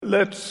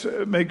let's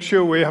make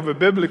sure we have a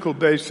biblical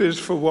basis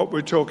for what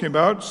we're talking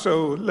about.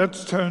 So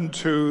let's turn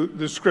to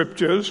the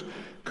scriptures.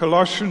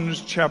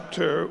 Colossians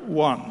chapter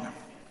 1.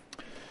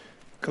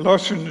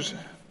 Colossians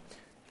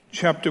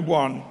chapter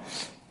 1.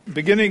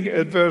 Beginning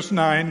at verse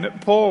 9,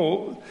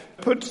 Paul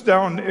puts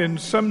down in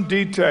some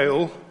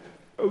detail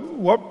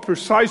what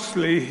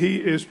precisely he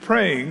is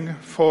praying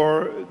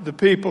for the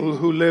people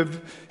who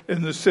live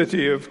in the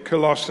city of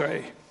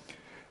Colossae.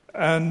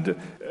 And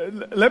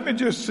let me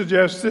just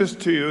suggest this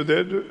to you,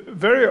 that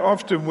very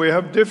often we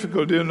have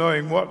difficulty in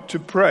knowing what to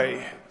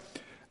pray.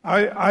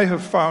 I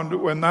have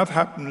found when that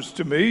happens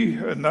to me,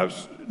 and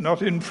that's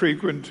not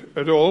infrequent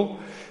at all,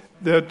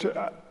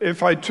 that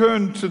if I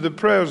turn to the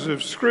prayers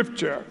of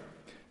Scripture,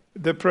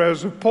 the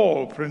prayers of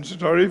Paul, for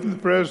instance, or even the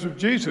prayers of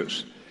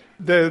Jesus,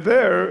 they're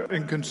there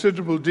in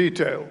considerable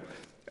detail,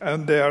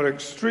 and they are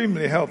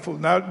extremely helpful.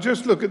 Now,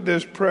 just look at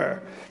this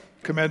prayer,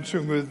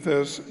 commencing with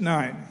verse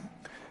 9.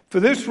 For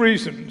this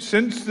reason,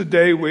 since the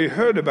day we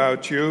heard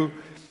about you,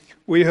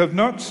 we have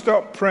not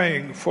stopped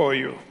praying for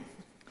you.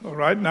 All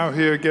right, now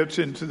here it gets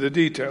into the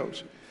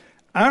details.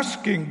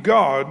 Asking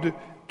God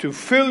to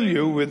fill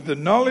you with the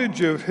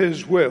knowledge of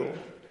his will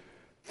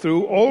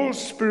through all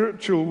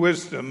spiritual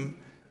wisdom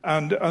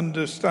and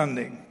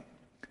understanding.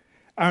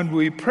 And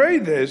we pray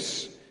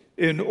this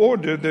in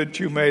order that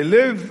you may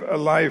live a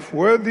life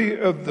worthy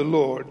of the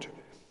Lord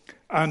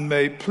and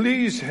may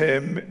please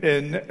him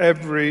in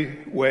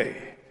every way,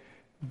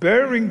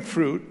 bearing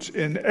fruit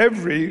in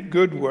every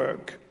good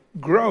work,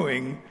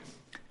 growing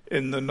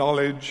in the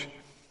knowledge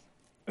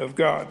of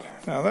God.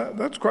 Now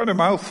that's quite a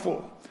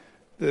mouthful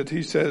that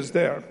he says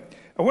there.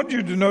 I want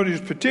you to notice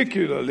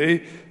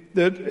particularly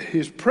that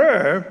his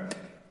prayer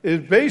is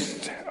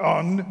based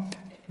on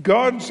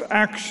God's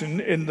action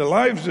in the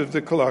lives of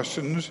the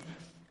Colossians,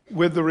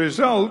 with the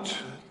result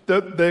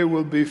that they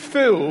will be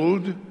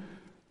filled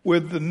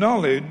with the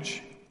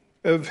knowledge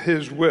of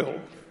his will.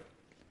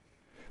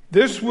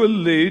 This will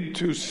lead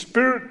to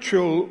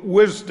spiritual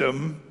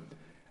wisdom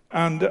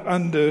and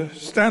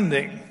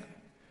understanding,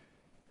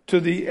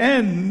 to the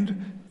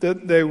end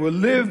that they will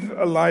live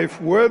a life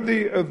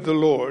worthy of the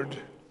Lord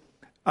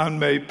and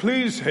may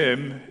please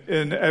him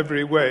in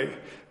every way.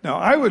 Now,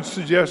 I would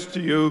suggest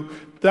to you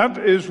that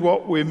is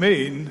what we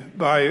mean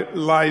by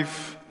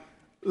life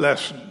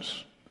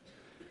lessons.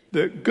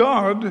 That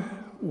God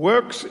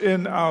works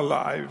in our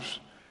lives,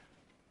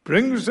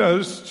 brings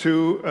us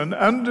to an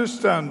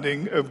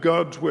understanding of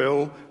God's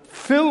will,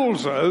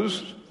 fills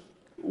us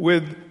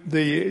with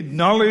the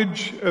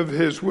knowledge of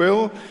his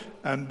will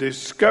and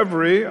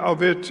discovery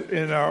of it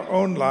in our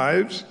own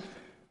lives.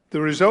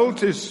 The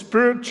result is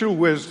spiritual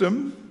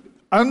wisdom,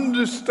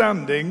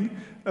 understanding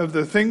of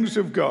the things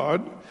of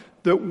God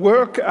that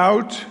work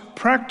out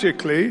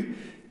practically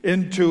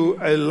into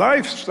a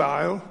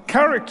lifestyle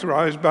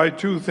characterized by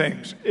two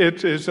things.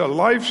 It is a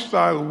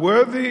lifestyle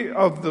worthy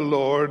of the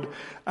Lord,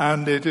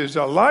 and it is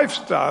a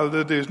lifestyle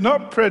that is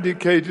not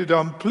predicated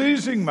on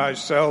pleasing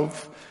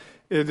myself.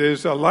 It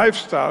is a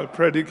lifestyle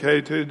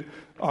predicated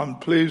on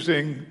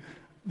pleasing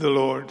the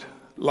Lord.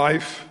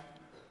 Life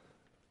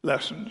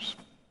lessons.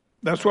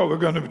 That's what we're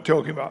going to be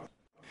talking about.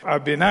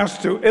 I've been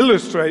asked to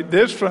illustrate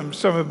this from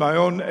some of my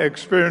own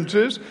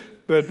experiences,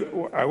 but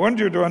I want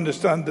you to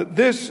understand that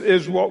this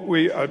is what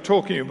we are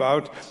talking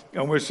about,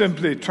 and we're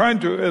simply trying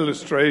to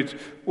illustrate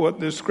what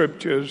the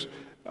scriptures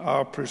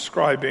are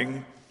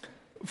prescribing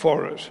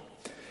for us.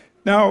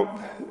 Now,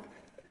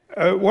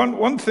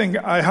 one thing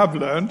I have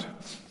learned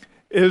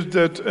is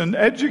that an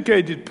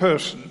educated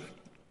person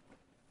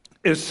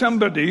is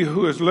somebody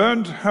who has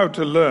learned how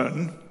to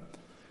learn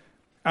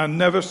and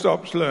never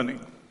stops learning.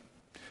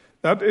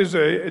 That is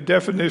a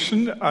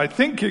definition. I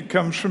think it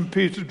comes from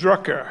Peter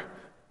Drucker,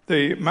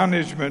 the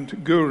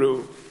management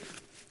guru.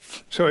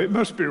 So it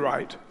must be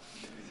right.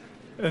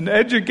 An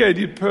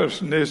educated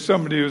person is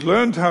somebody who's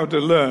learned how to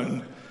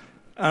learn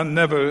and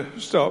never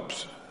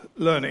stops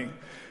learning.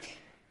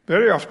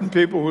 Very often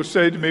people will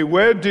say to me,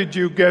 "Where did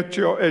you get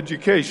your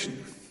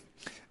education?"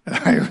 And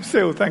I will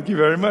say, "Well, thank you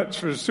very much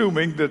for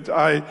assuming that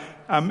I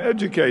am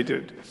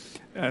educated.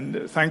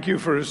 And thank you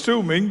for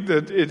assuming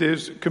that it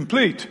is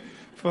complete."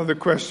 For the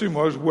question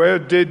was, where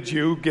did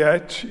you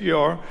get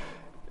your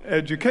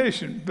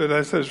education? But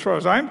I said, as far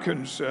as I'm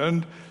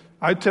concerned,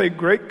 I take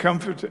great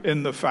comfort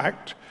in the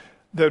fact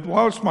that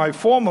whilst my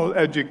formal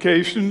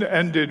education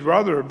ended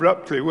rather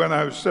abruptly when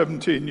I was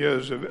 17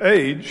 years of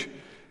age,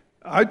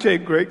 I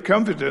take great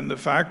comfort in the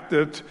fact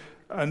that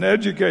an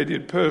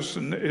educated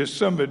person is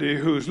somebody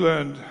who's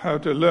learned how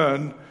to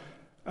learn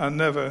and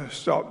never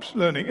stops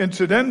learning.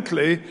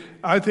 Incidentally,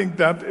 I think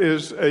that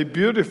is a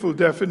beautiful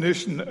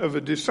definition of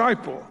a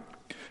disciple.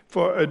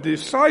 For a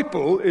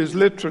disciple is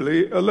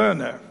literally a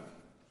learner.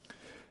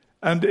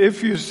 And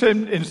if you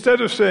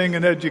instead of saying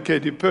an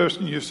educated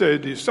person, you say a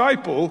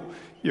disciple,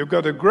 you've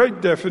got a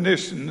great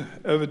definition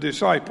of a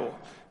disciple.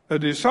 A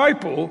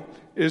disciple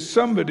is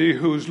somebody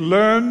who's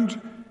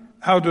learned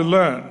how to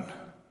learn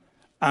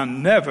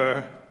and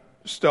never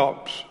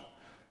stops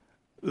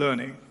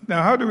learning.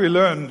 Now, how do we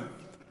learn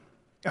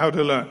how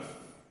to learn?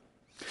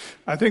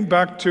 I think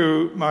back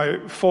to my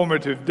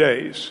formative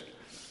days.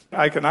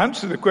 I can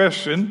answer the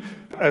question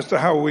as to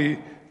how we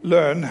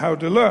learn how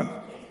to learn.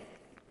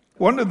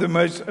 One of the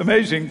most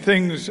amazing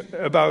things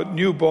about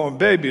newborn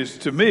babies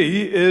to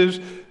me is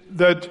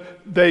that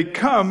they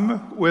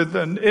come with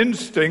an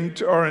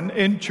instinct or an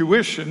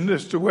intuition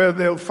as to where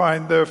they'll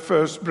find their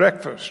first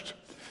breakfast.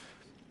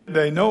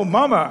 They know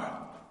Mama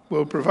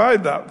will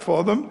provide that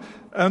for them,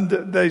 and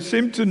they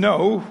seem to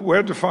know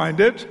where to find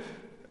it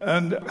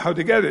and how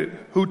to get it.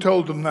 Who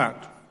told them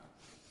that?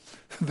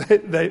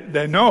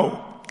 They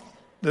know.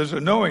 There's a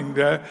knowing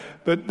there,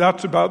 but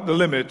that's about the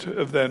limit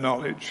of their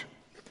knowledge.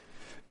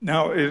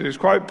 Now, it is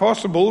quite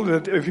possible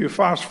that if you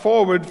fast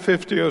forward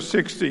 50 or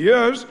 60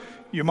 years,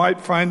 you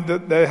might find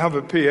that they have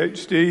a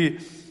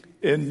PhD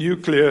in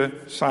nuclear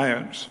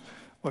science.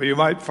 Or you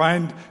might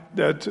find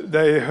that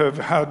they have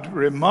had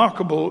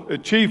remarkable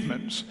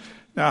achievements.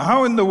 Now,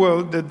 how in the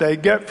world did they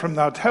get from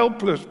that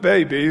helpless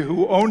baby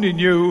who only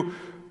knew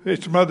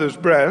its mother's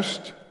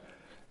breast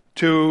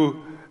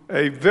to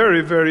a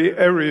very, very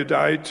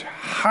erudite,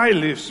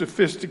 highly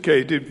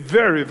sophisticated,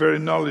 very, very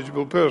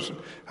knowledgeable person?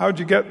 How'd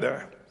you get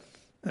there?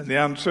 And the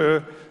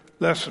answer,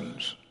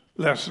 lessons,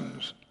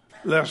 lessons,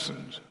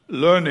 lessons,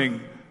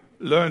 learning,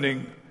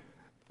 learning,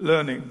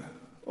 learning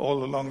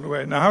all along the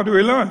way. Now, how do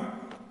we learn?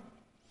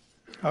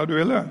 How do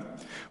we learn?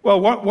 Well,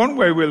 one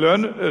way we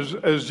learn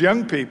as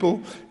young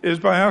people is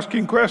by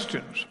asking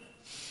questions.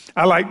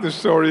 I like the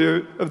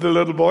story of the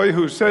little boy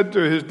who said to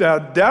his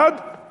dad,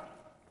 "Dad,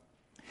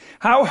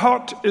 how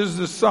hot is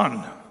the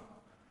sun?"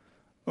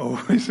 Oh,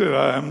 he said,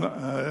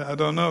 I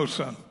don't know,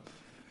 son.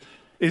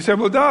 He said,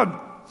 "Well, Dad,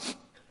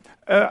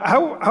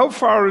 how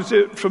far is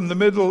it from the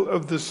middle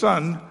of the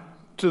sun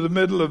to the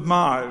middle of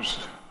Mars?"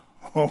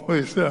 Oh,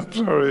 he said, "I'm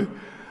sorry,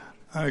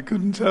 I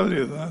couldn't tell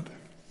you that."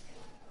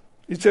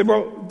 He said,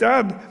 "Well,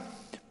 Dad,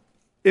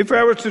 if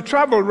I were to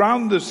travel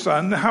around the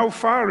sun, how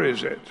far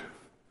is it?"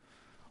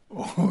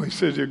 Oh, he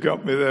said, "You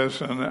got me there,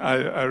 son.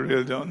 I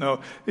really don't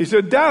know." He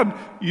said, "Dad,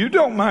 you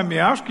don't mind me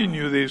asking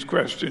you these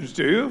questions,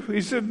 do you?"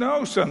 He said,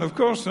 "No, son, of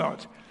course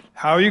not.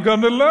 How are you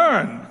going to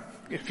learn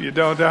if you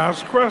don't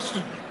ask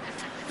questions?"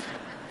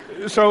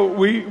 So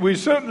we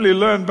certainly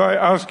learn by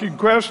asking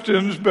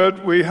questions,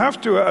 but we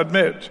have to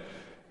admit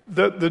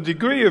that the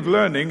degree of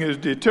learning is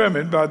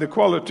determined by the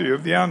quality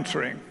of the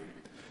answering.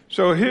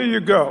 So here you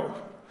go.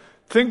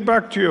 Think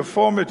back to your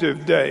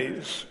formative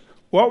days.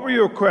 What were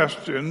your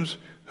questions?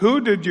 Who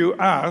did you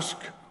ask?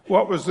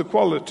 What was the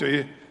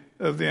quality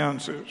of the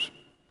answers?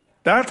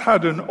 That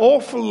had an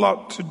awful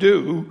lot to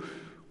do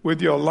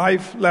with your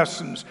life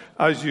lessons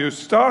as you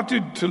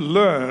started to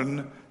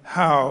learn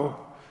how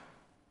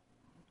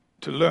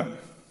to learn.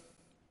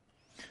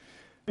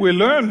 We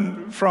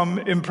learn from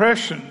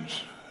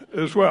impressions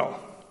as well.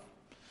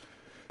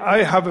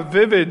 I have a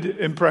vivid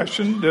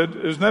impression that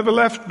has never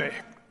left me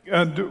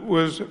and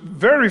was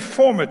very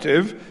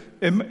formative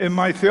in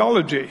my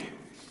theology.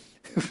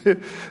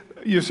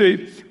 You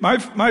see,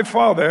 my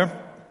father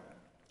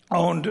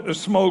owned a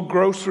small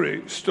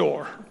grocery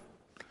store.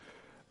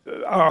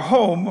 Our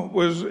home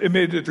was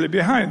immediately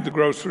behind the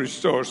grocery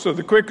store, so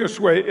the quickest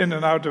way in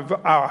and out of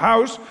our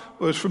house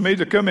was for me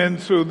to come in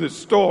through the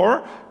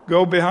store,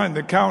 go behind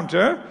the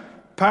counter,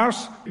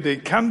 pass the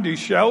candy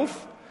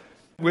shelf.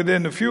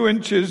 Within a few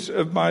inches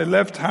of my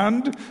left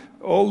hand,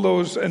 all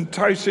those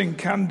enticing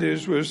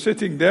candies were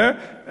sitting there,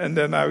 and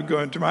then I would go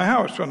into my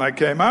house. When I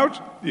came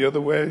out, the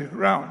other way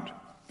round.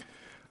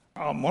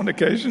 On one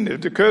occasion,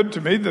 it occurred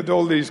to me that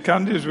all these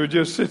candies were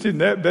just sitting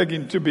there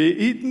begging to be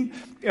eaten,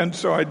 and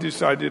so I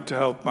decided to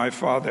help my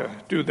father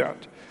do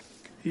that.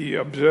 He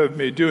observed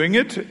me doing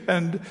it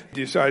and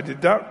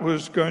decided that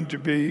was going to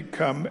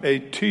become a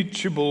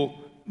teachable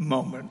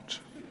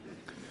moment.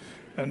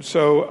 And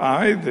so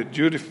I, the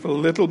dutiful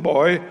little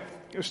boy,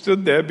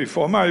 stood there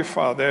before my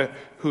father,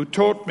 who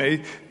taught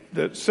me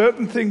that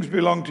certain things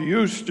belong to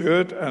you,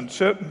 Stuart, and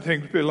certain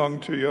things belong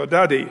to your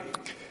daddy.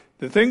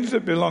 The things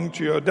that belong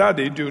to your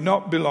daddy do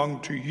not belong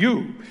to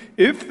you.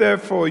 If,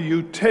 therefore,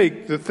 you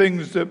take the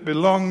things that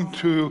belong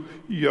to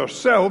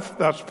yourself,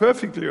 that's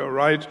perfectly all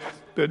right.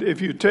 But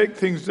if you take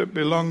things that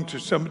belong to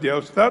somebody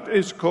else, that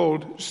is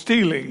called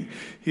stealing.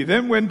 He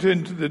then went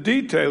into the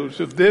details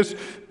of this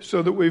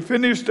so that we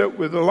finished up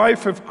with a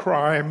life of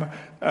crime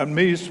and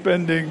me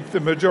spending the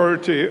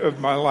majority of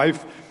my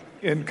life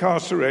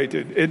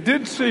incarcerated. It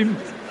did seem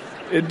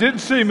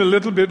a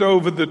little bit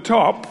over the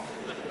top,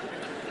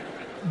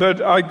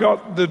 but I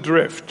got the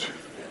drift,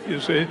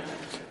 you see.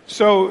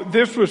 So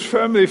this was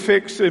firmly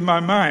fixed in my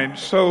mind.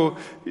 So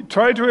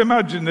try to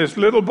imagine this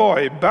little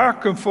boy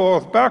back and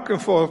forth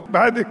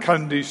by the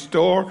candy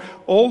store,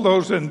 all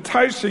those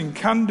enticing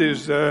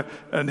candies there,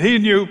 and he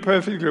knew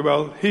perfectly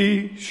well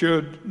he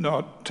should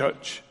not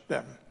touch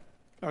them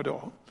at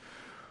all.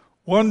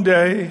 One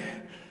day,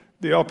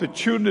 the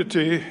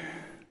opportunity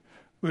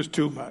was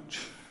too much.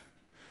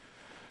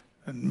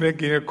 And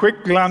making a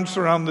quick glance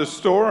around the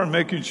store and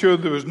making sure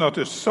there was not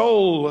a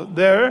soul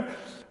there,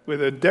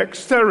 with a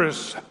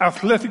dexterous,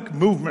 athletic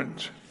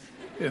movement,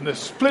 in a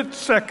split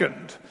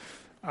second,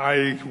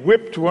 I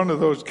whipped one of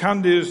those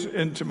candies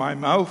into my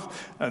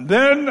mouth, and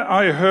then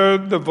I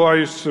heard the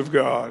voice of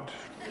God.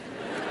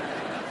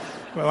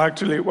 Well,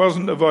 actually, it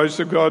wasn't the voice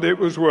of God, it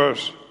was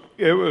worse.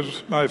 It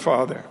was my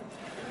father.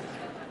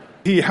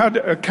 He had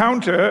a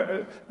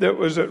counter that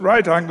was at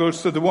right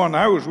angles to the one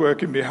I was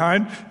working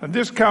behind, and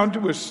this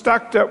counter was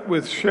stacked up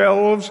with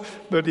shelves,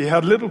 but he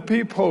had little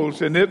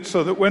peepholes in it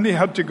so that when he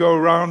had to go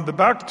around the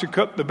back to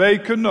cut the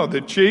bacon or the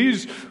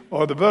cheese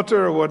or the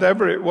butter or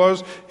whatever it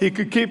was, he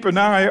could keep an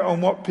eye on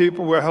what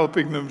people were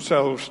helping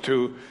themselves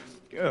to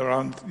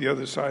around the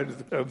other side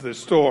of the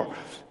store.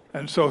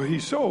 And so he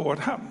saw what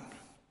happened.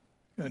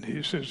 And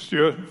he said,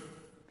 "Stuart,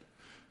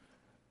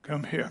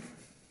 come here."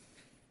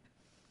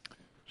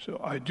 So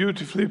I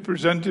dutifully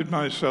presented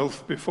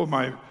myself before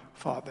my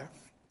father,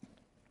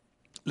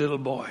 little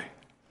boy,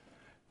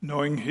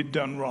 knowing he'd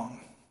done wrong,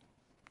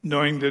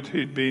 knowing that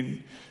he'd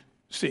been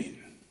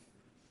seen,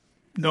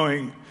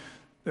 knowing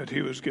that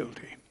he was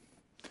guilty.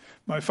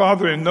 My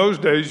father in those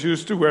days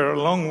used to wear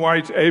a long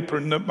white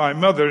apron that my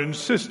mother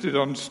insisted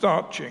on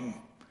starching.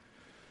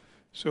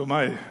 So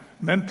my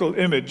mental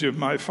image of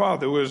my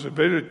father was a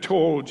very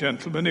tall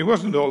gentleman. He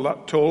wasn't all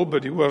that tall,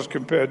 but he was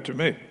compared to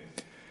me.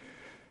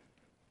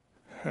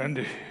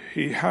 And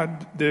he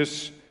had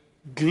this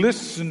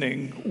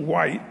glistening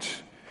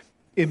white,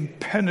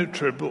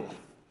 impenetrable,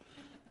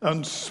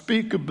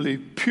 unspeakably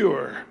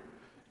pure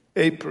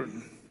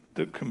apron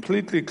that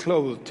completely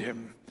clothed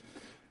him.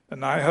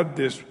 And I had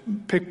this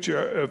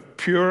picture of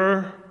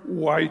pure,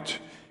 white,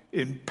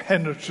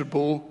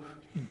 impenetrable,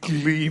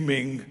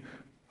 gleaming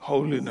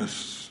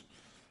holiness.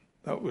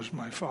 That was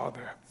my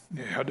father.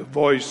 He had a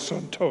voice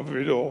on top of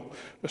it all,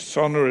 a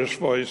sonorous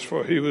voice,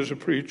 for he was a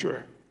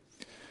preacher.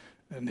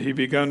 And he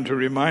began to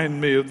remind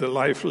me of the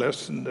life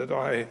lesson that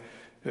I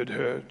had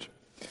heard.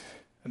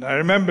 And I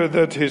remember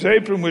that his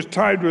apron was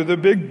tied with a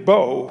big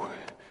bow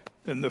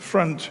in the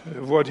front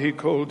of what he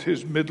called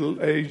his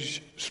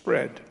middle-age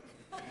spread.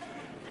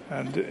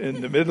 And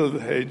in the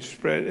middle-age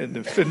spread,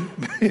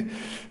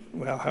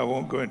 well, I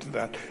won't go into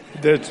that.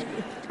 That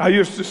I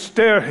used to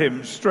stare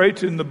him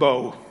straight in the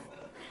bow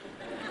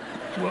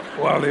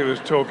while he was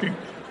talking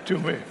to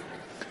me.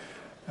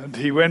 And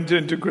he went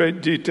into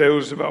great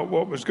details about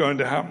what was going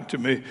to happen to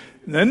me.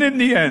 And then in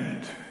the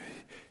end,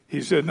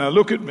 he said, "Now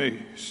look at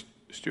me,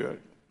 Stuart.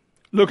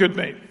 Look at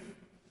me."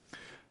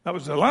 That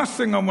was the last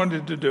thing I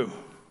wanted to do.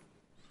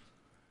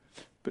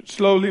 But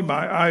slowly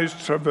my eyes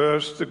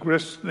traversed the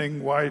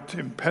glistening white,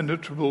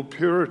 impenetrable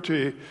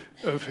purity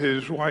of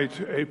his white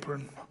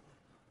apron.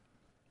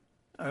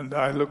 And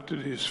I looked at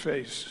his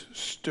face,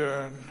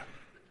 stern,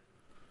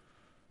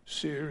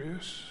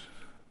 serious,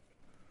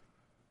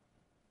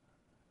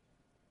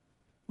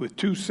 with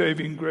two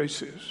saving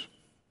graces.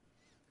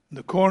 In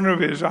the corner of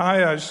his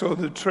eye, I saw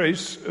the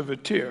trace of a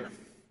tear.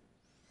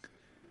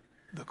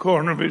 In the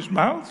corner of his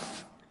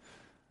mouth,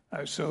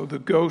 I saw the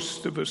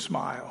ghost of a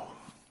smile.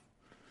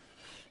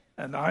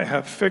 And I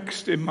have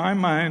fixed in my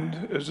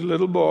mind as a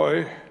little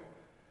boy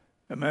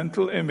a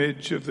mental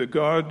image of the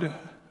God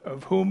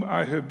of whom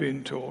I have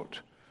been taught,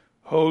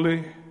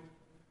 holy,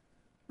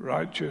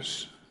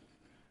 righteous,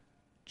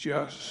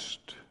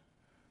 just,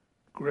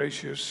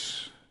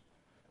 gracious,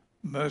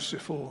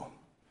 merciful,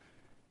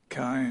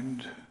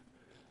 kind,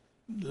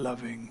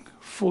 loving,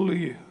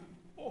 fully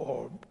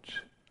orbed.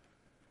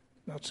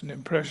 That's an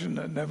impression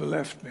that never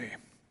left me. It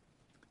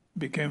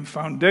became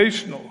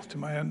foundational to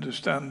my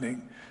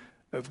understanding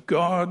of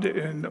God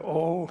in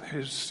all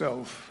his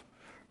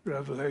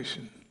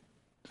self-revelation.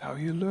 It's how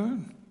you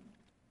learn.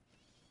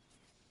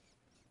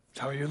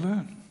 It's how you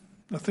learn.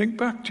 Now think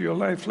back to your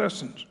life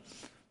lessons,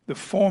 the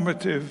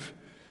formative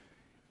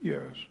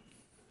years.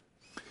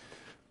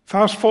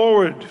 Fast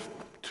forward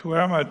to when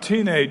I'm a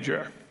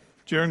teenager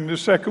during the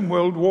Second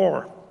World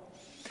War.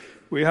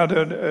 We had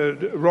a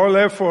Royal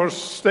Air Force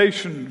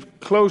station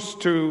close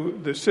to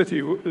the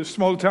city, the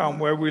small town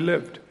where we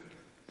lived.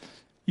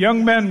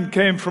 Young men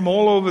came from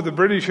all over the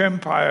British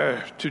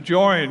Empire to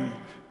join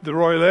the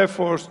Royal Air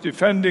Force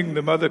defending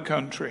the mother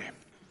country.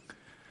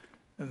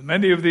 And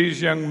many of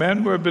these young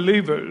men were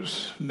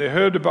believers, and they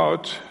heard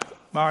about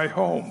my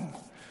home,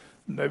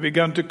 and they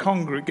began to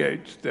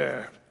congregate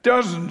there.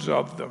 Dozens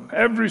of them.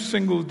 Every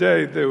single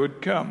day they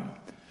would come.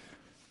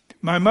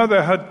 My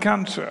mother had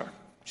cancer.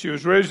 She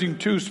was raising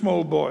two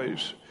small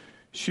boys.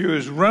 She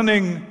was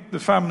running the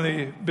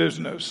family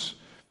business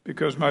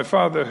because my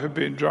father had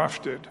been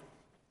drafted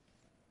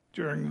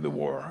during the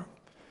war.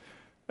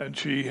 And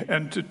she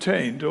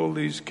entertained all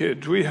these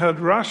kids. We had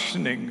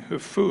rationing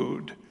of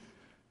food,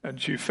 and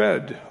she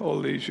fed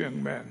all these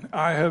young men.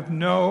 I have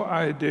no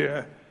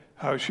idea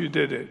how she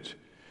did it.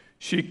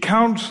 She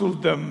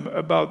counseled them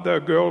about their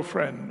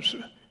girlfriends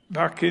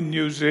back in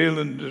New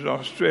Zealand and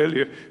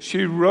Australia.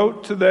 She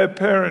wrote to their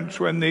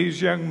parents when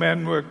these young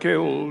men were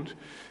killed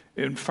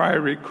in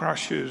fiery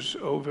crashes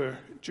over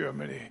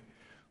Germany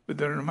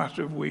within a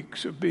matter of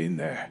weeks of being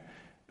there.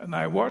 And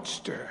I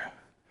watched her,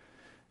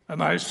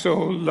 and I saw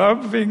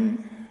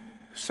loving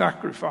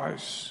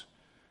sacrifice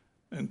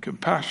and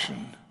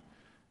compassion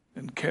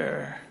and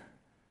care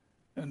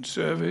and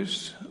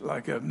service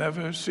like I've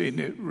never seen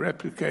it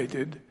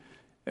replicated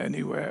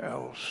anywhere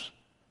else.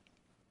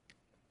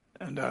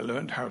 And I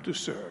learned how to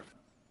serve.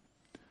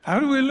 How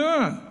do we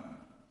learn?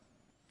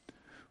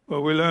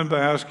 Well, we learn by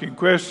asking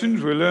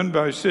questions. We learn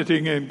by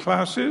sitting in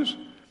classes.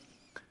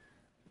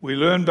 We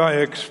learn by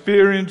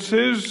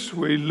experiences.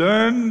 We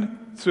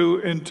learn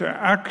through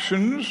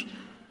interactions.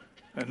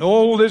 And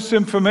all this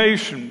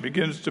information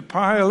begins to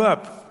pile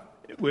up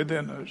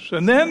within us.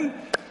 And then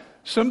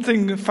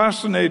something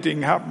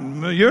fascinating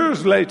happened.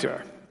 Years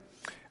later,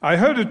 I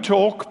heard a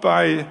talk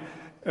by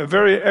a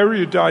very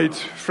erudite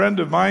friend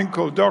of mine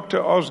called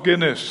Dr. Os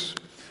Guinness,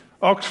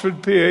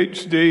 Oxford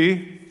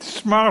PhD,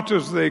 smart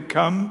as they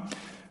come,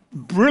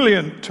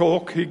 brilliant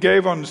talk he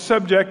gave on a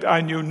subject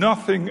I knew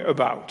nothing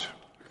about.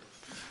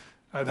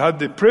 I'd had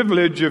the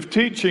privilege of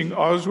teaching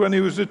Os when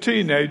he was a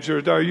teenager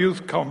at our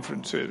youth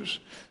conferences.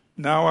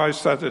 Now I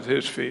sat at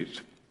his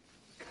feet.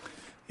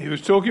 He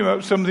was talking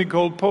about something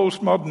called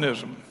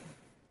postmodernism.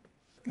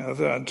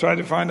 I tried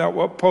to find out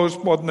what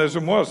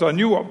postmodernism was. I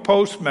knew what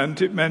post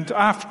meant. It meant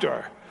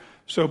after.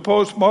 So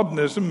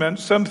postmodernism meant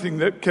something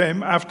that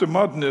came after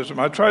modernism.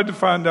 I tried to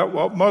find out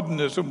what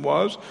modernism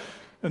was,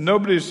 and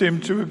nobody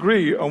seemed to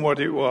agree on what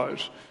it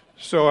was.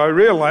 So I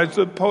realized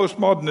that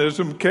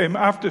postmodernism came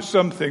after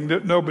something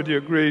that nobody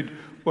agreed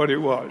what it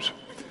was.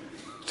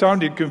 It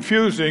sounded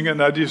confusing,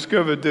 and I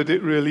discovered that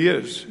it really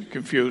is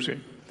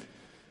confusing.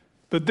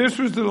 But this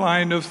was the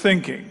line of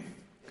thinking.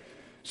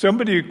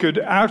 Somebody could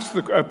ask,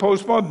 a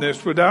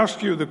postmodernist would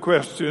ask you the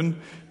question,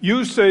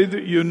 you say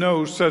that you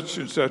know such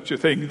and such a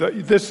thing,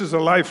 that this is a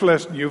life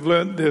lesson, you've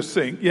learned this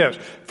thing. Yes.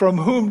 From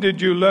whom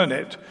did you learn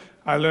it?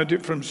 I learned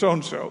it from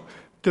so-and-so.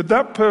 Did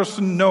that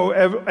person know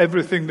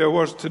everything there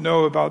was to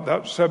know about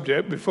that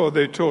subject before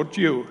they taught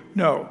you?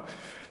 No.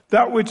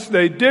 That which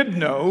they did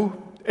know,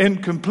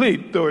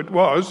 incomplete though it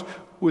was,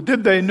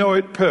 did they know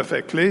it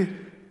perfectly?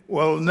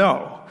 Well,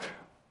 no.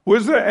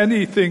 Was there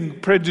anything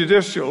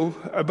prejudicial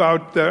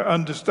about their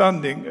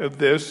understanding of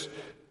this,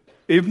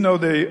 even though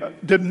they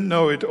didn't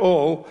know it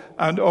all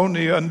and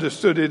only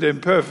understood it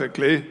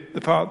imperfectly,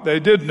 the part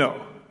they did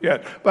know? Yeah.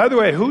 By the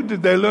way, who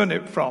did they learn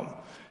it from?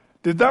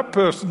 Did that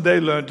person they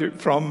learned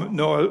it from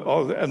know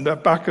all, and they're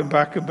back and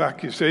back and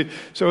back, you see?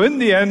 So in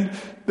the end,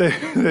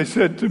 they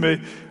said to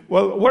me,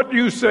 well, what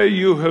you say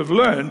you have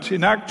learned,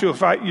 in actual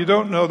fact, you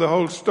don't know the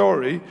whole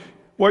story.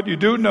 What you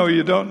do know,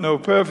 you don't know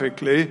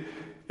perfectly.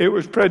 It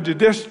was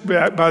prejudiced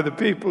by the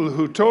people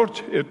who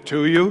taught it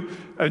to you,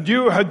 and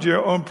you had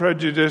your own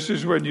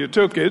prejudices when you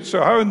took it,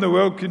 so how in the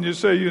world can you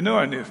say you know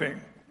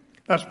anything?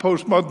 That's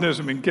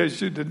postmodernism, in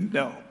case you didn't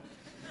know.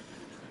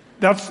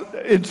 That's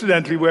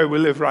incidentally where we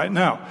live right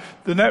now.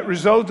 The net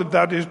result of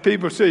that is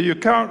people say you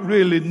can't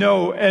really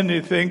know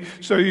anything,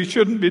 so you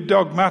shouldn't be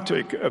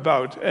dogmatic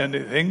about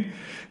anything.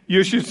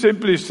 You should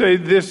simply say,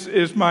 this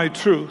is my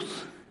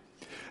truth.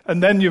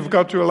 And then you've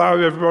got to allow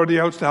everybody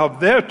else to have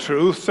their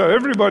truth, so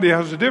everybody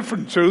has a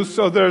different truth,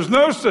 so there's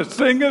no such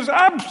thing as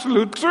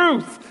absolute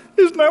truth.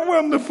 Isn't that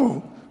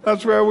wonderful?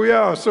 That's where we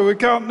are, so we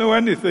can't know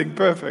anything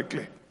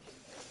perfectly.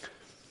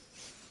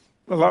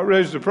 Well, that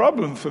raised a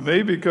problem for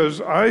me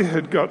because I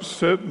had got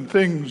certain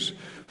things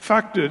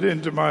factored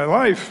into my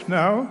life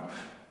now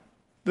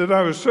that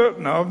I was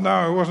certain of.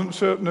 Now I wasn't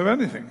certain of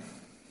anything.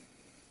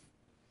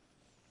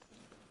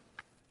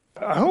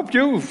 I hope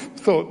you've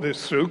thought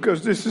this through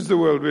because this is the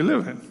world we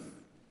live in.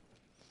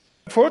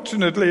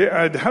 Fortunately,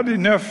 I'd had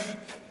enough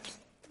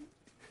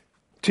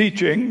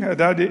teaching,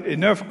 I'd had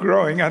enough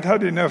growing, I'd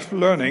had enough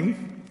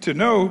learning to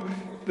know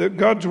that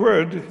God's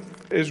Word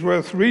is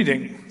worth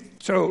reading.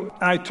 So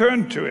I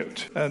turned to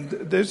it, and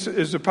this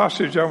is a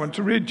passage I want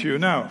to read to you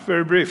now,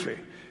 very briefly.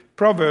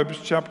 Proverbs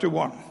chapter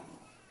 1.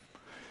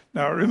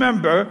 Now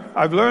remember,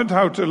 I've learned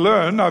how to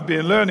learn. I've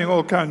been learning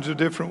all kinds of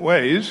different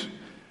ways.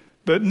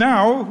 But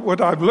now what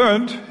I've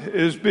learned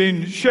is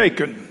being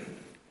shaken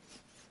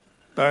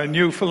by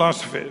new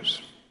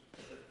philosophies,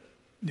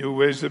 new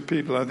ways that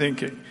people are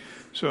thinking.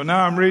 So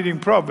now I'm reading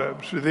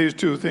Proverbs with these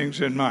two things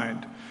in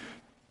mind.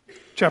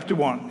 Chapter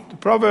 1. The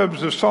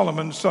Proverbs of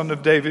Solomon, son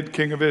of David,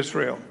 king of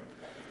Israel.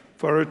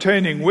 For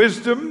attaining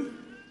wisdom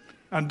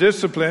and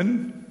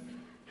discipline,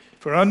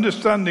 for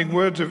understanding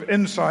words of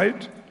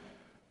insight,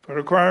 for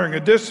acquiring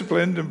a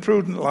disciplined and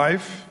prudent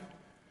life,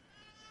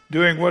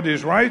 doing what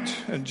is right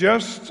and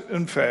just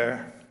and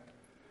fair,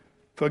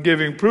 for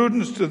giving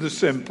prudence to the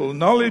simple,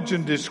 knowledge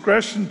and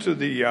discretion to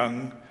the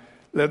young,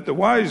 let the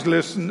wise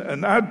listen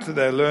and add to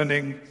their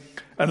learning,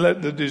 and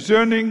let the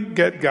discerning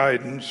get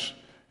guidance,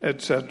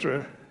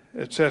 etc.,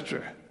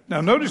 etc. Now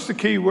notice the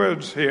key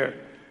words here.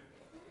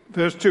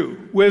 Verse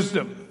 2,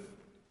 wisdom,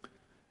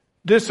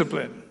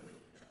 discipline,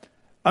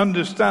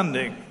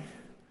 understanding,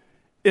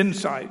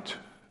 insight.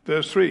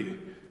 Verse 3,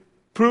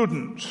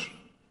 prudence,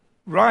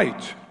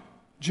 right,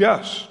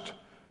 just,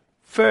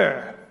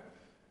 fair.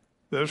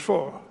 Verse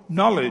 4,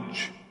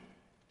 knowledge,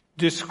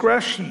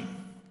 discretion.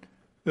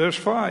 Verse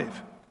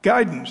 5,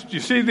 guidance. Do you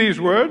see these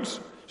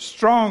words?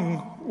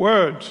 Strong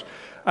words.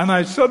 And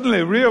I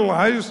suddenly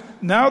realized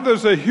now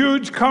there's a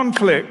huge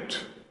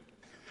conflict.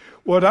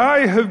 What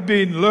I have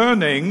been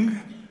learning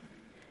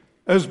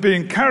has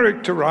been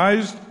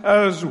characterized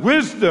as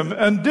wisdom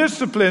and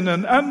discipline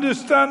and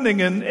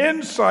understanding and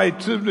insight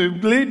to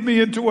lead me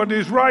into what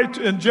is right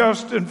and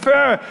just and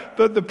fair.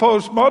 But the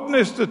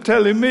postmodernists are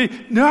telling me,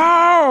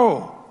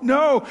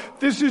 no,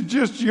 this is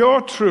just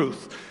your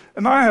truth.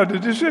 And I had a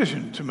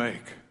decision to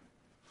make.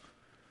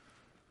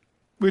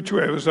 Which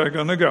way was I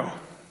going to go?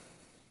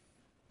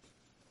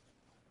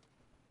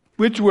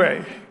 Which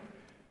way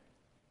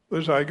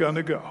was I going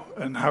to go?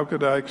 And how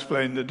could I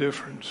explain the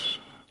difference?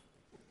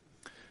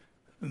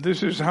 And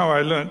this is how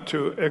I learnt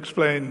to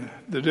explain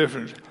the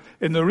difference.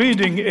 In the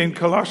reading in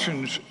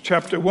Colossians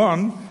chapter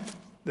 1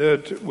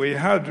 that we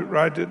had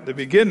right at the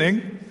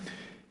beginning,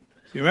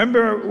 you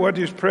remember what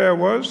his prayer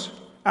was?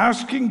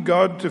 Asking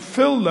God to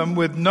fill them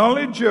with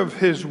knowledge of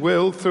his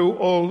will through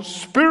all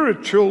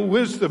spiritual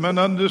wisdom and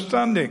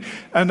understanding.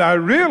 And I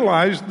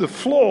realized the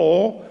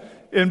flaw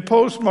in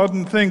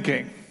postmodern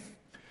thinking,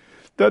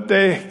 that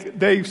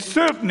they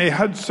certainly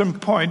had some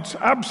points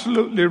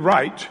absolutely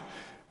right,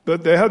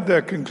 but they had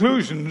their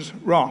conclusions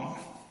wrong.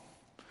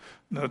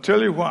 And I'll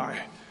tell you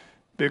why.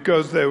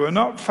 Because they were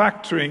not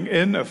factoring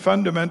in a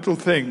fundamental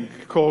thing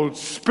called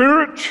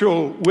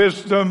spiritual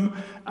wisdom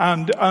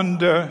and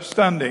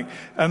understanding.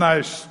 And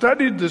I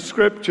studied the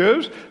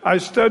scriptures. I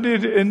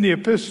studied in the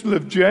Epistle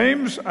of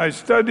James. I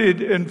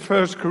studied in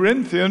 1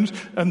 Corinthians.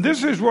 And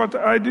this is what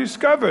I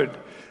discovered.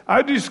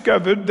 I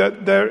discovered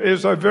that there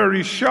is a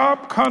very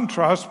sharp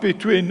contrast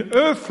between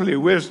earthly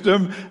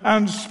wisdom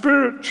and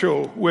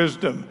spiritual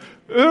wisdom.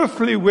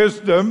 Earthly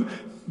wisdom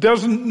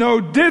doesn't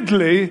know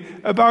diddly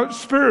about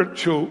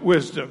spiritual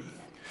wisdom.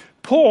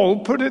 Paul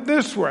put it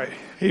this way.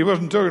 He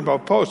wasn't talking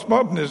about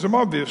postmodernism,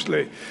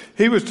 obviously.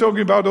 He was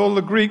talking about all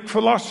the Greek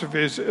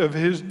philosophies of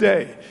his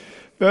day.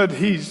 But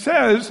he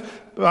says,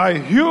 by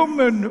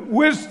human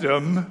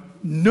wisdom,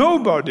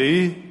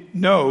 nobody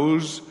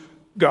knows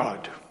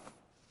God.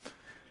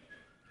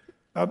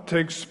 That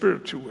takes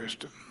spiritual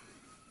wisdom.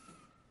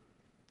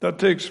 That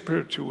takes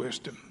spiritual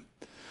wisdom.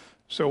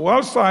 So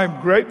whilst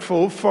I'm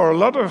grateful for a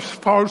lot of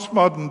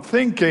postmodern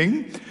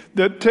thinking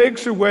that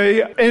takes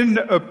away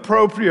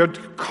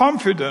inappropriate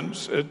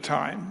confidence at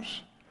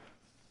times,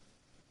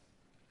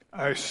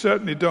 I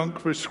certainly don't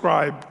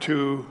prescribe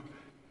to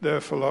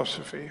their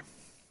philosophy.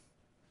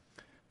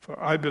 For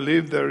I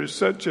believe there is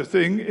such a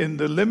thing in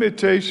the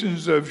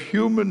limitations of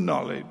human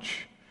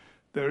knowledge.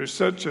 There is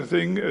such a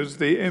thing as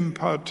the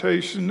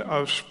impartation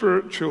of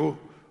spiritual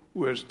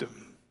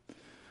wisdom.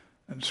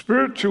 And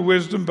spiritual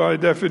wisdom, by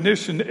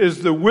definition,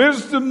 is the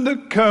wisdom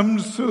that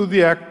comes through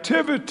the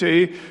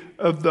activity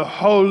of the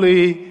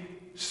Holy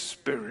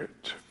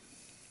Spirit.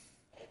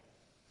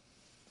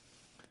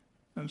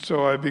 And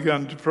so I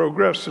began to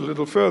progress a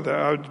little further.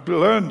 I'd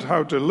learned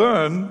how to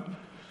learn.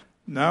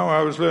 Now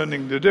I was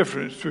learning the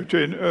difference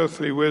between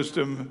earthly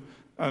wisdom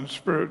and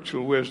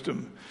spiritual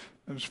wisdom.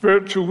 And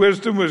spiritual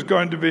wisdom was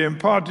going to be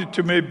imparted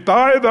to me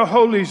by the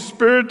Holy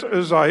Spirit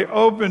as I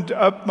opened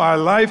up my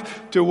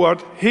life to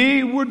what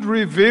He would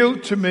reveal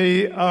to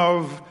me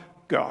of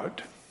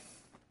God.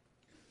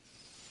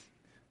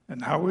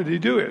 And how would He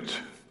do it?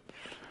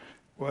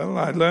 Well,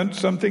 I learned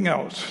something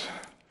else.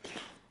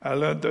 I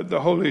learned that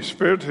the Holy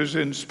Spirit has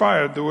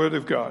inspired the Word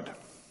of God.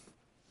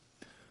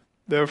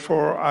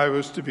 Therefore, I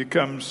was to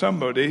become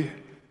somebody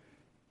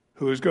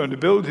who was going to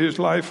build his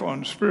life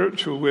on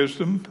spiritual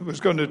wisdom, was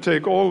going to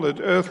take all that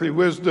earthly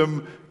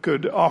wisdom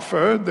could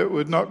offer that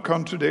would not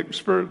contradict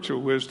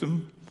spiritual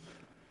wisdom,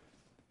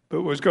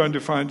 but was going to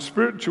find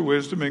spiritual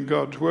wisdom in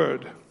God's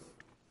Word,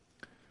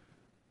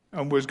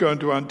 and was going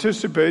to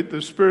anticipate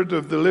the Spirit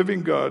of the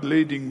living God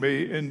leading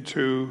me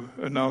into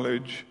a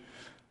knowledge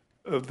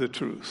of the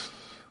truth.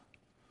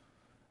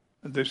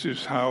 And this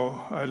is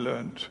how I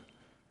learned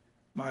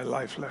my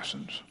life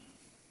lessons.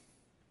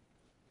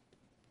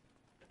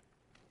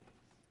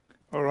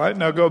 All right,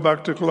 now go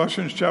back to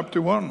Colossians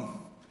chapter 1.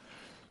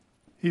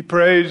 He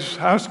prays,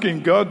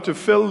 asking God to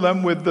fill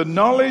them with the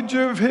knowledge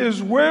of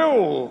His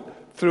will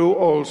through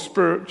all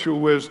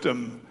spiritual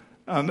wisdom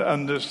and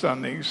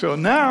understanding. So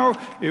now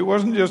it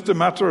wasn't just a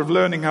matter of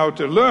learning how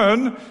to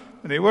learn,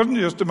 and it wasn't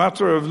just a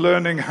matter of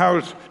learning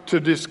how to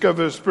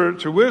discover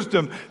spiritual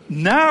wisdom.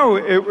 Now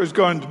it was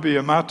going to be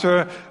a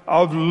matter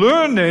of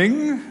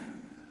learning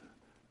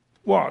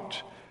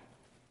what?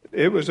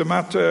 It was a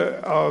matter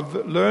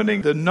of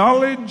learning the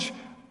knowledge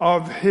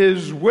of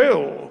His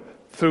will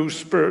through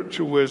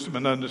spiritual wisdom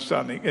and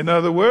understanding. In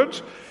other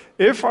words,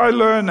 if I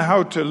learn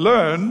how to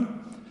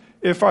learn,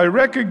 if I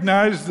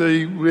recognize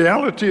the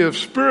reality of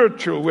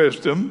spiritual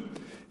wisdom,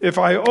 if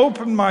I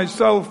open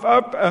myself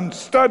up and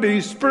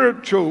study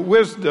spiritual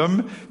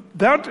wisdom,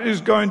 that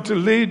is going to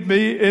lead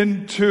me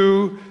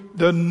into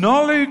the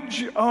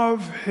knowledge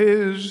of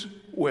His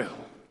will.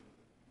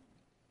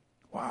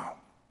 Wow.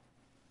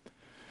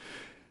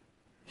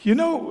 You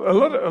know,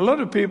 a lot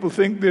of people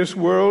think this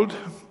world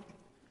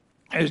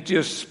is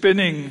just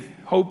spinning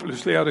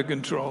hopelessly out of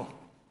control.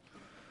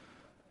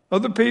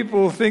 Other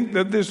people think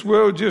that this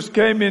world just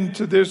came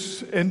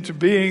into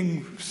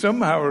being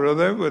somehow or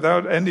other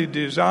without any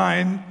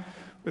design,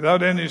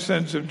 without any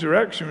sense of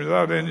direction,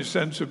 without any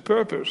sense of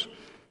purpose.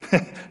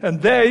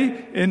 And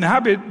they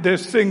inhabit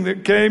this thing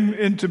that came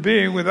into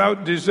being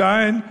without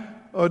design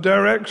or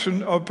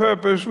direction or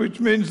purpose, which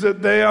means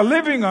that they are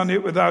living on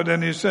it without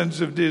any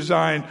sense of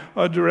design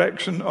or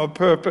direction or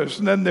purpose.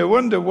 And then they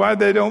wonder why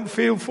they don't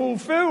feel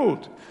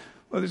fulfilled.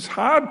 Well, it's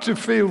hard to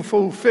feel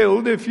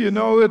fulfilled if you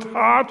know at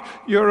heart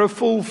you're a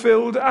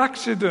fulfilled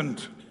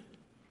accident.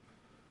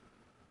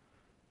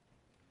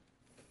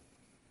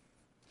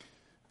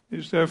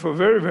 It's therefore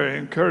very, very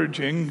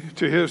encouraging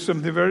to hear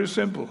something very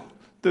simple,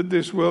 that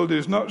this world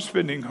is not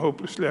spinning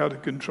hopelessly out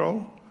of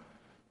control,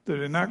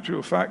 that in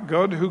actual fact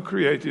God who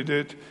created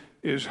it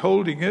is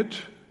holding it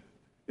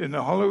in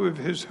the hollow of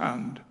his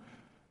hand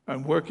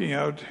and working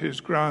out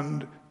his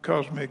grand,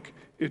 cosmic,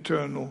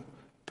 eternal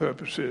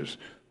purposes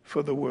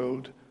for the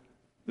world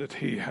that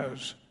he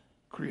has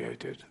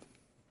created.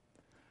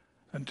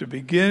 And to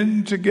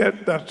begin to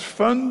get that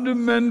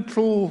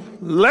fundamental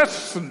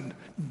lesson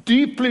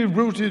deeply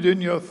rooted in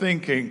your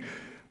thinking,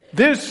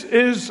 this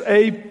is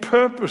a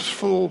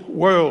purposeful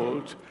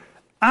world.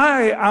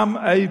 I am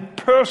a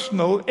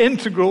personal,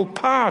 integral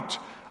part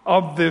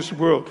of this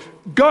world.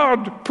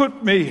 God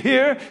put me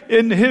here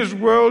in his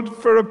world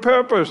for a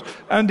purpose,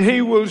 and he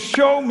will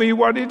show me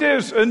what it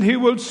is, and he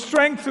will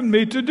strengthen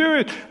me to do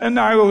it, and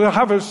I will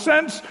have a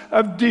sense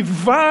of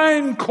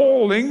divine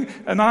calling,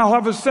 and I'll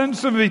have a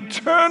sense of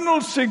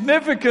eternal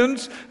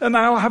significance, and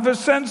I'll have a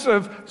sense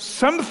of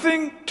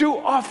something to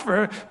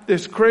offer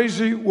this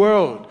crazy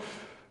world.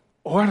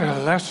 What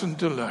a lesson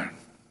to learn.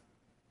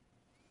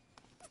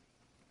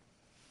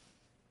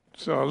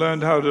 So I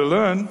learned how to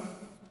learn.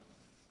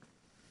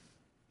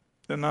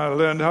 Then I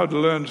learned how to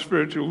learn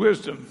spiritual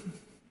wisdom.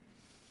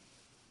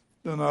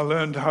 Then I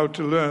learned how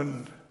to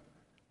learn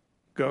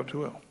God's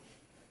will.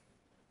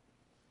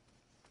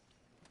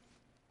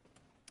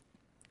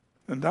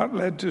 And that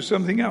led to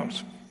something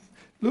else.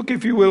 Look,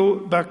 if you will,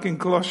 back in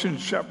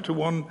Colossians chapter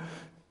 1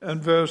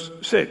 and verse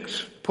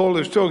 6. Paul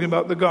is talking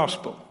about the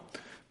gospel.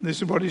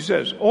 This is what he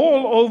says.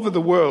 All over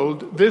the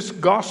world, this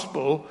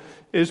gospel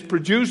is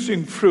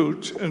producing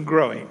fruit and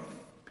growing,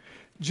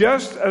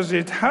 just as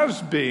it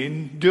has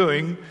been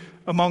doing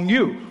among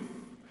you,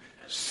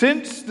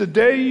 since the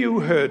day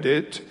you heard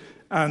it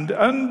and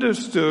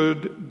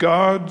understood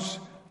God's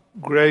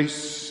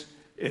grace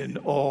in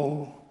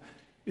all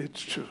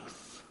its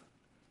truth.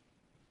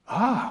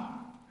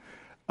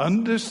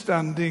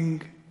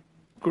 Understanding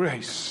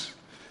grace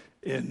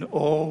in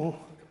all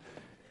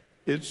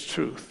its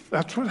truth.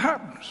 That's what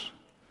happens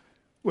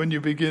when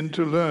you begin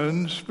to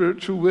learn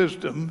spiritual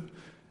wisdom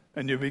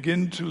and you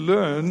begin to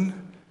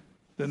learn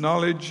the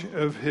knowledge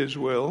of his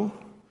will.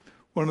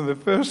 One of the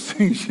first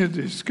things you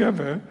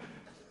discover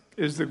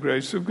is the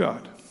grace of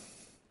God.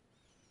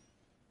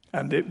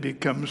 And it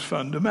becomes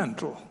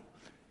fundamental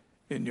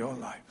in your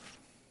life.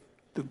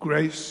 The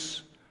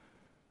grace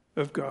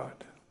of God.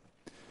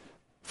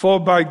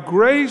 For by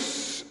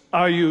grace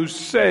are you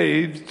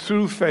saved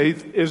through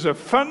faith is a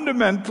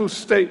fundamental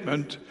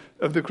statement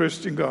of the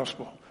Christian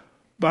gospel.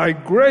 By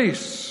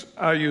grace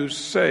are you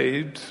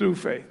saved through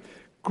faith.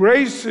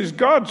 Grace is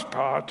God's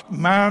part,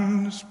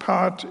 man's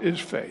part is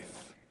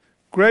faith.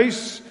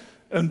 Grace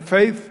and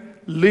faith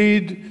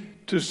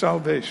lead to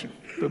salvation.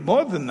 But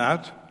more than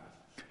that,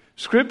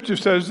 Scripture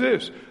says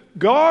this: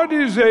 God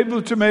is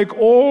able to make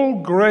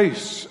all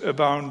grace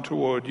abound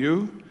toward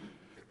you,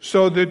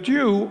 so that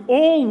you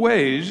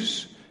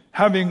always,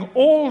 having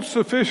all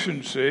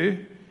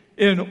sufficiency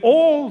in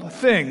all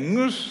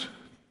things,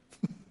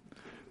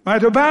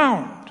 might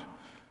abound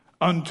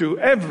unto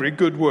every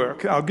good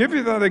work. I'll give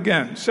you that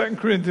again, 2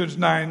 Corinthians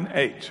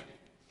 9:8.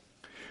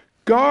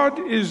 God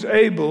is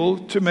able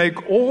to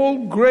make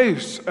all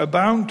grace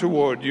abound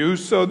toward you,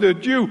 so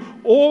that you,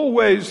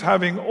 always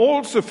having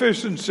all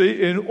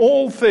sufficiency in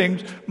all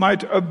things,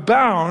 might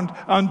abound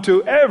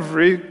unto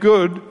every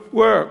good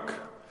work.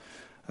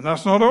 And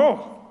that's not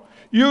all.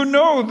 You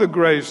know the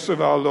grace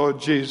of our Lord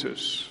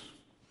Jesus,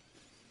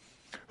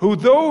 who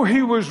though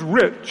he was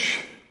rich,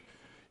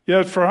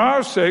 yet for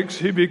our sakes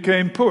he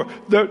became poor,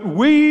 that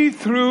we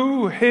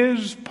through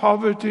his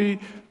poverty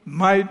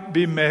might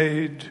be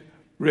made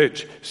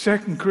rich.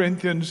 2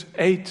 Corinthians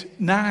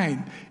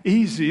 8:9.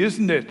 Easy,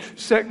 isn't it?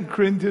 2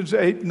 Corinthians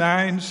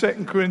 8:9,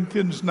 2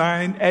 Corinthians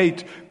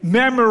 9:8.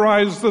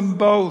 Memorize them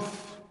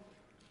both.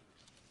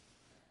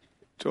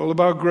 It's all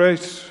about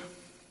grace.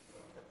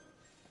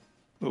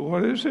 But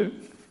what is it?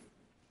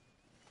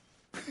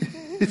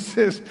 It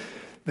says,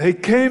 they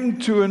came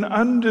to an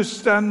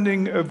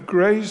understanding of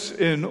grace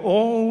in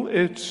all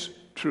its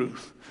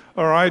truth.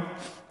 All right,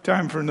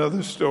 time for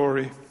another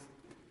story.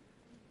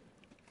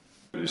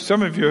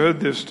 Some of you heard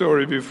this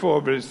story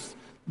before, but it's the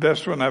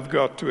best one I've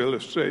got to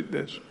illustrate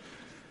this.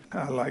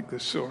 I like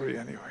this story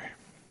anyway.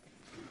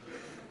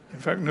 In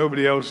fact,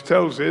 nobody else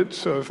tells it,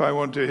 so if I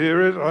want to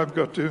hear it, I've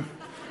got to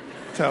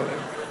tell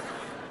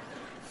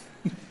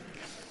it.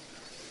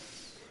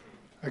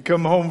 I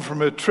come home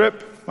from a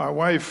trip. My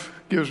wife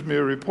gives me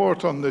a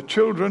report on the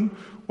children.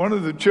 One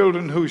of the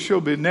children, who shall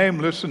be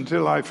nameless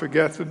until I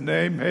forget to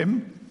name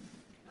him,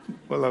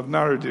 Well, I've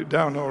narrowed it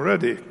down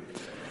already.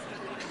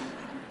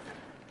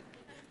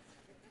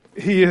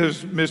 He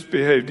has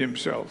misbehaved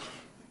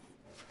himself.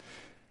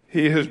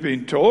 He has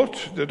been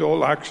taught that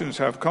all actions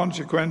have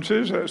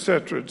consequences,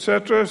 etc.,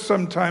 etc.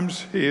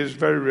 Sometimes he is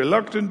very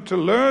reluctant to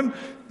learn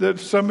that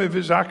some of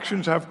his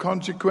actions have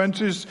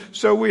consequences,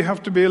 so we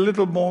have to be a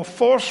little more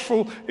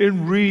forceful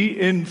in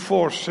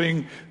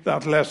reinforcing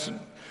that lesson.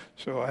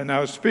 So I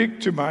now speak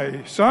to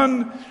my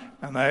son,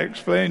 and I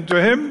explain to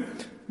him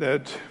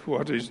that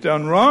what he's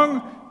done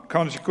wrong,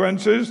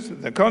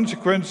 the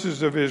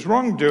consequences of his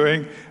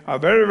wrongdoing are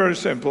very, very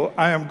simple.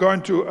 I am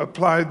going to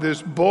apply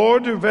this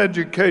Board of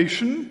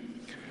Education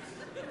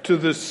to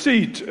the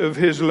seat of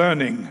his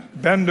learning.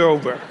 Bend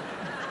over.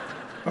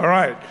 All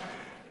right.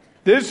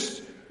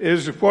 This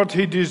is what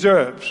he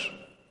deserves.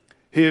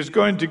 He is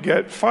going to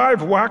get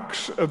 5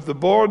 whacks of the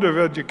Board of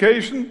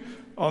Education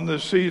on the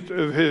seat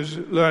of his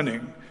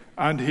learning.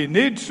 And he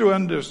needs to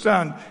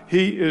understand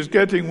he is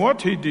getting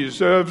what he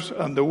deserves,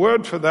 and the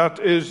word for that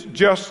is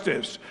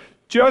justice.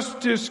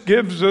 Justice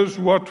gives us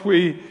what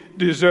we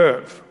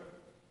deserve.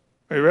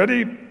 Are you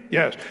ready?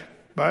 Yes.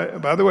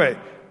 By the way,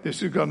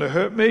 this is going to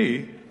hurt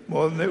me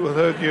more than it will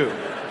hurt you.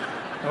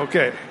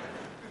 Okay.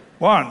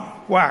 1,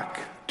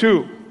 whack.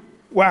 2,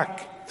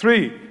 whack.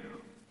 3,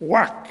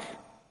 whack.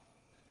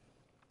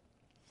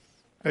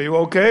 Are you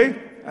okay?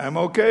 I'm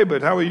okay,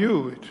 but how are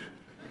you?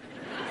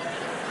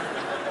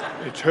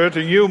 It's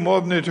hurting you more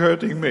than it's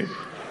hurting me.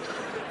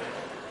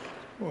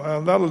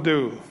 Well, that'll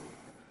do.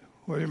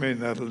 What do you mean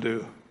that'll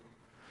do?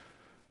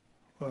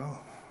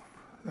 Well,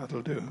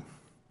 that'll do.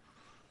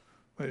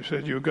 Well, you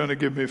said you were going to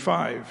give me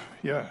 5.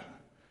 Yeah.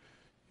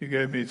 You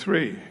gave me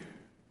 3.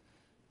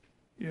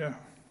 Yeah.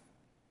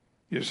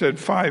 You said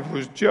 5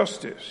 was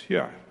justice.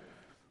 Yeah.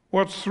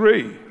 What's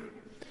 3?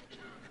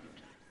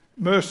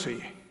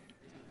 Mercy.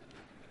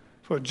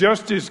 For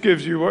justice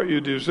gives you what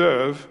you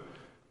deserve.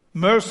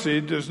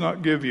 Mercy does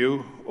not give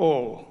you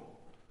all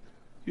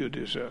you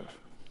deserve.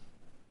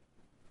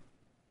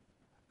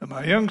 And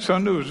my young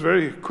son, who was a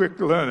very quick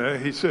learner,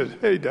 he said,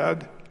 "Hey,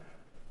 Dad,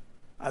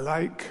 I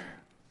like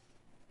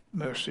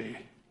mercy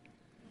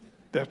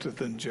better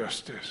than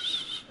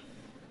justice."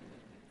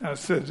 I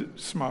said,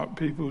 smart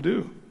people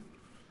do.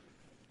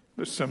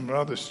 But some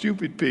rather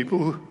stupid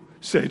people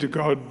say to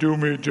God, "Do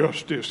me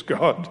justice,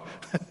 God."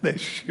 They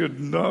should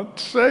not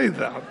say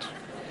that.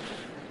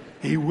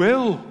 He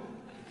will.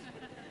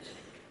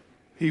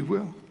 He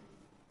will.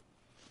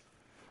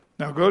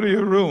 Now go to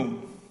your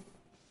room.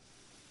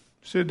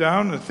 Sit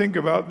down and think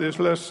about this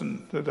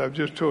lesson that I've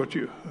just taught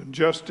you,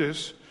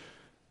 justice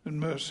and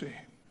mercy.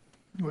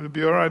 Would it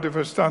be all right if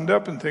I stand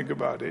up and think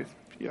about it?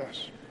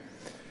 Yes.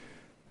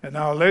 And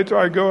now later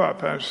I go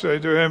up, I say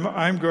to him,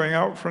 "I'm going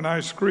out for an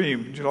ice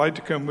cream. Would you like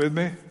to come with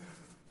me?"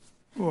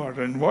 "What,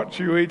 and watch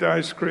you eat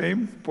ice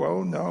cream?"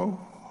 "Well, no.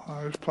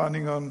 I was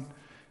planning on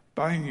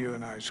buying you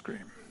an ice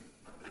cream."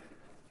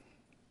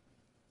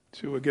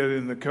 So we get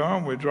in the car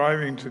and we're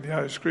driving to the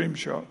ice cream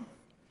shop.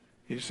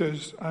 He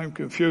says, "I'm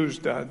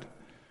confused, Dad."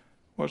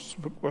 What's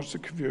the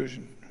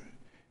confusion?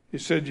 He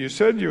said, "You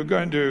said you were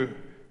going to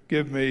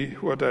give me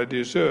what I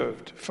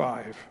deserved,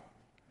 5.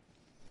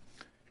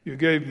 You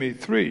gave me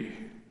 3.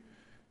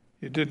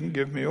 You didn't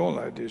give me all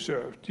I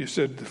deserved. You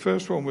said the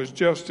first one was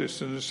justice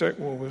and the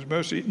second one was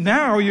mercy.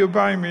 Now you're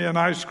buying me an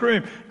ice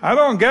cream. I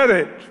don't get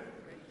it.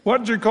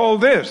 What do you call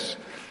this?"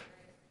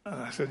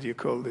 And I said, "You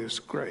call this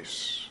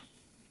grace."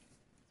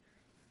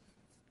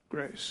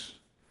 Grace.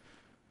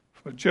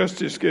 For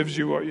justice gives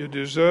you what you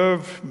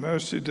deserve.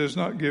 Mercy does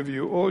not give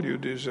you all you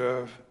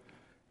deserve.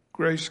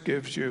 Grace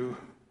gives you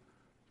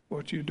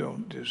what you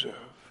don't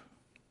deserve.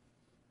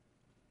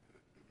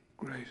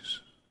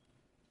 Grace.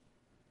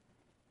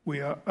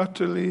 We are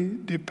utterly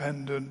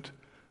dependent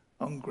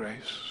on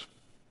grace.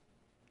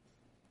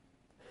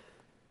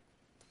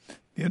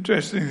 The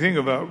interesting thing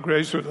about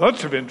grace, there are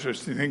lots of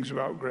interesting things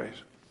about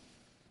grace.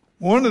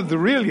 One of the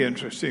really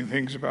interesting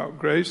things about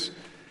grace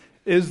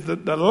is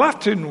that the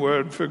Latin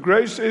word for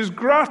grace is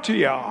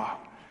gratia.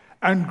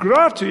 And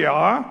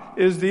gratia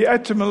is the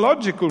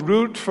etymological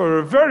root for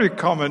a very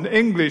common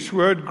English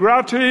word,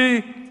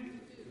 gratitude.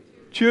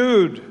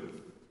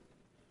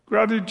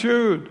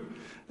 Gratitude.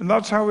 And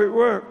that's how it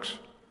works.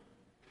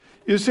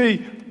 You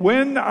see,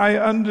 when I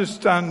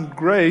understand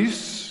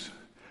grace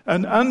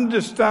and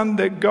understand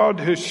that God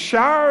has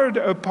showered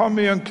upon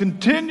me and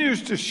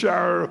continues to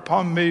shower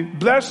upon me,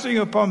 blessing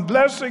upon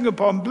blessing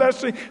upon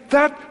blessing,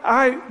 that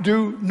I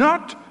do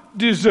not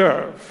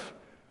deserve,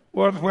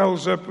 what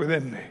wells up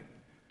within me?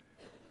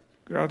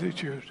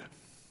 Gratitude.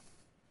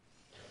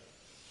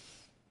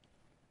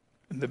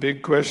 And the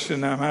big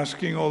question I'm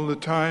asking all the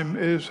time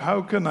is,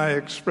 how can I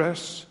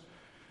express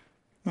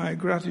my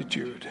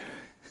gratitude?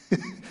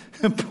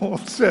 And Paul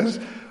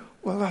says,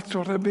 well, that's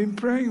what I've been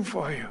praying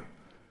for you.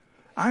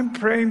 I'm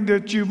praying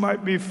that you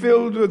might be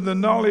filled with the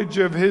knowledge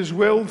of his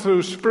will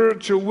through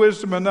spiritual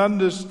wisdom and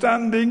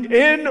understanding,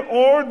 in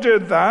order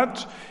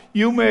that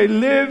you may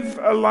live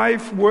a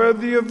life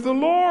worthy of the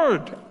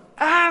Lord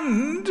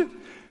and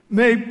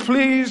may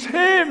please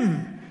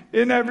him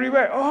in every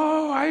way.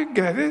 Oh, I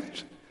get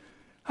it.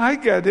 I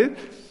get it.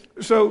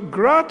 So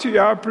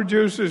gratia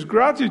produces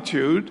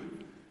gratitude,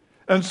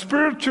 and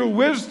spiritual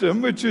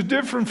wisdom, which is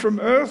different from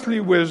earthly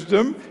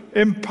wisdom,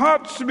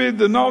 imparts to me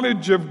the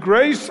knowledge of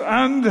grace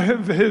and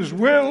of his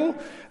will.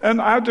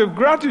 And out of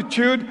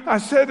gratitude, I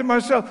say to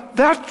myself,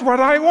 that's what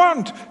I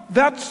want.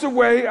 That's the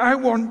way I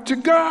want to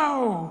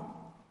go.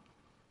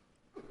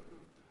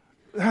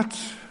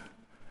 That's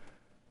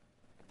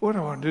what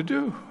I want to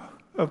do.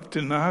 Up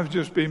to now, I've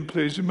just been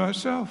pleasing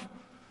myself.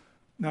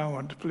 Now I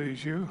want to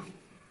please you.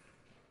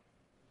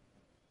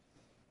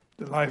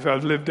 The life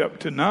I've lived up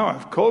to now,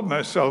 I've called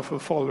myself a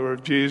follower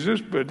of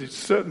Jesus, but it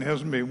certainly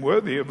hasn't been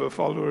worthy of a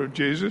follower of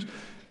Jesus.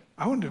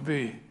 I want to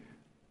be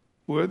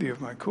worthy of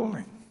my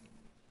calling.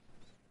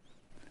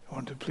 I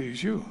want to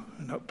please you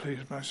and not please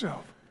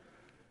myself.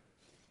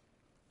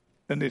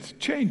 And it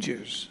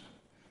changes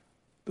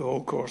the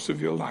whole course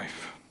of your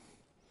life.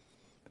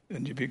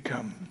 And you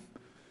become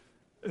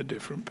a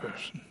different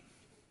person.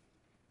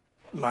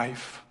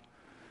 Life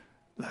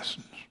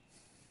lessons.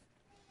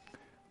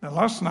 Now,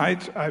 last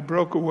night, I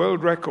broke a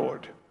world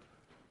record.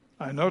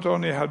 I not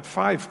only had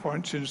 5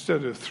 points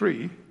instead of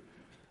 3,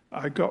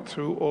 I got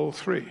through all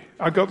 3.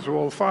 I got through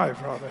all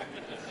 5, rather.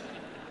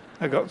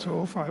 I got through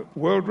all 5.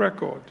 World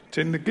record. It's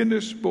in the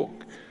Guinness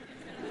Book.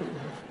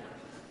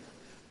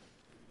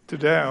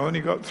 Today, I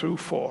only got through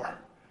 4.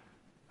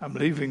 I'm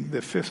leaving the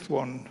 5th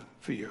one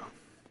for you,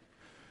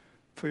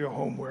 for your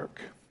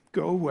homework.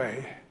 Go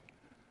away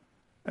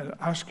and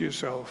ask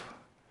yourself,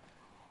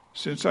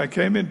 since I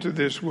came into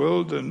this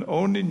world and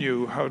only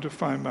knew how to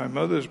find my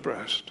mother's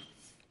breast,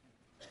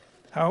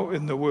 how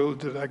in the world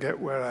did I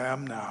get where I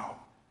am now?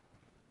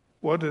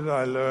 What did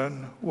I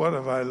learn? What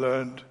have I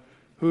learned?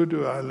 Who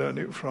do I learn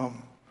it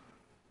from?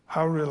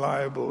 How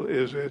reliable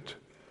is it?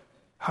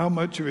 How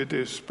much of it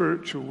is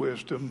spiritual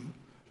wisdom?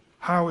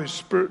 How is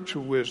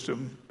spiritual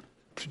wisdom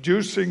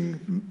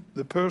producing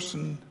the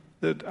person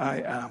that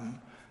I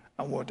am?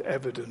 And what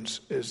evidence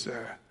is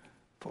there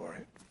for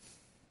it?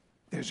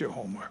 Here's your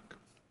homework.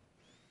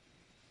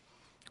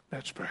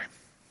 Let's pray.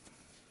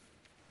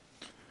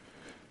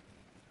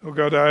 Oh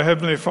God, our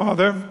Heavenly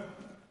Father,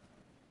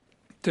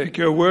 take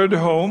your word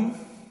home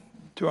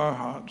to our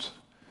hearts.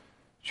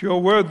 It's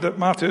your word that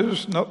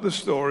matters, not the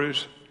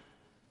stories.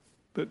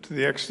 But to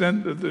the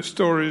extent that the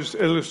stories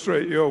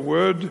illustrate your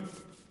word,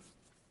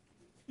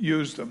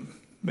 use them,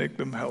 make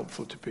them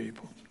helpful to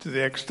people. To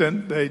the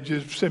extent they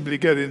just simply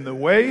get in the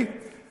way,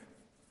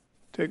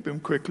 take them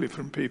quickly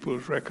from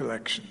people's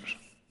recollections.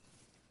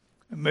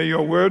 And may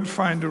your word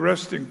find a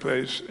resting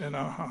place in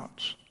our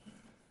hearts.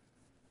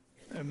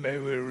 And may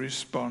we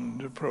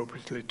respond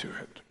appropriately to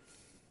it.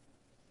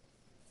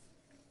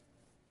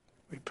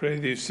 We pray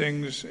these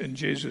things in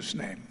Jesus'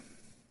 name.